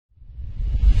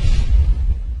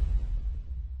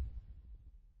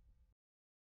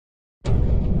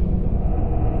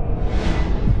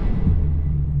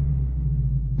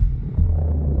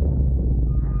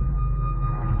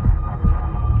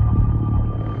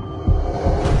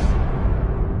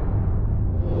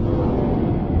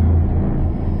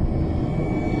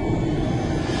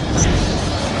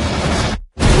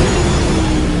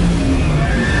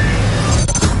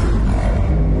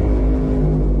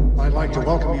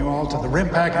you all to the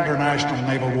Rimpak International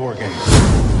Naval War Game.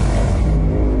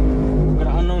 Got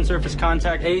an unknown surface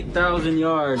contact, 8,000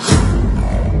 yards.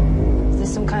 Is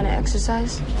this some kind of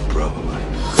exercise? Probably.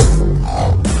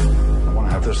 I want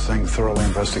to have this thing thoroughly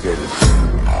investigated.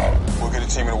 We'll get a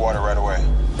team in the water right away.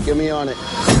 Get me on it.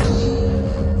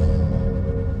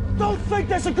 Don't think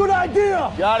that's a good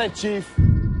idea! Got it, Chief.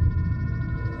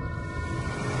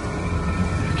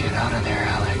 Get out of there,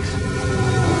 Alex.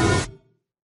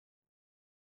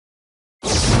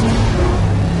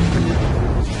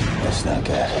 That's not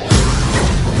good.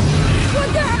 What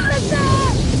the hell is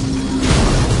that?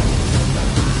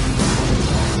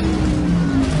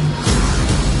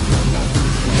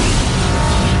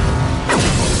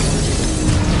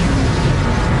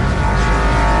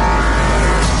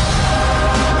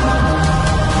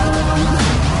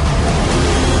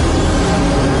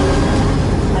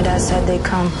 My dad said they'd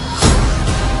come.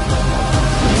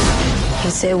 He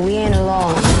said we ain't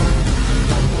alone.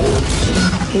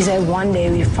 He said one day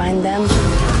we find them,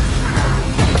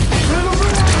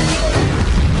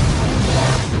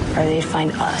 or they'd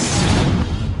find us.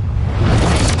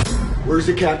 Where's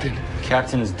the captain?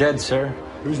 Captain is dead, sir.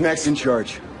 Who's next in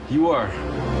charge? You are.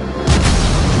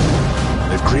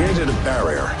 They've created a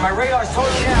barrier. My radar's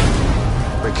totally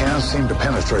down. They can't seem to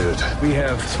penetrate it. We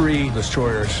have 3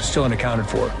 destroyers still unaccounted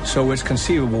for, so it's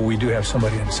conceivable we do have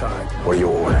somebody inside. What are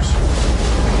your orders?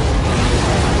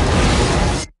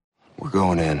 We're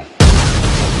going in.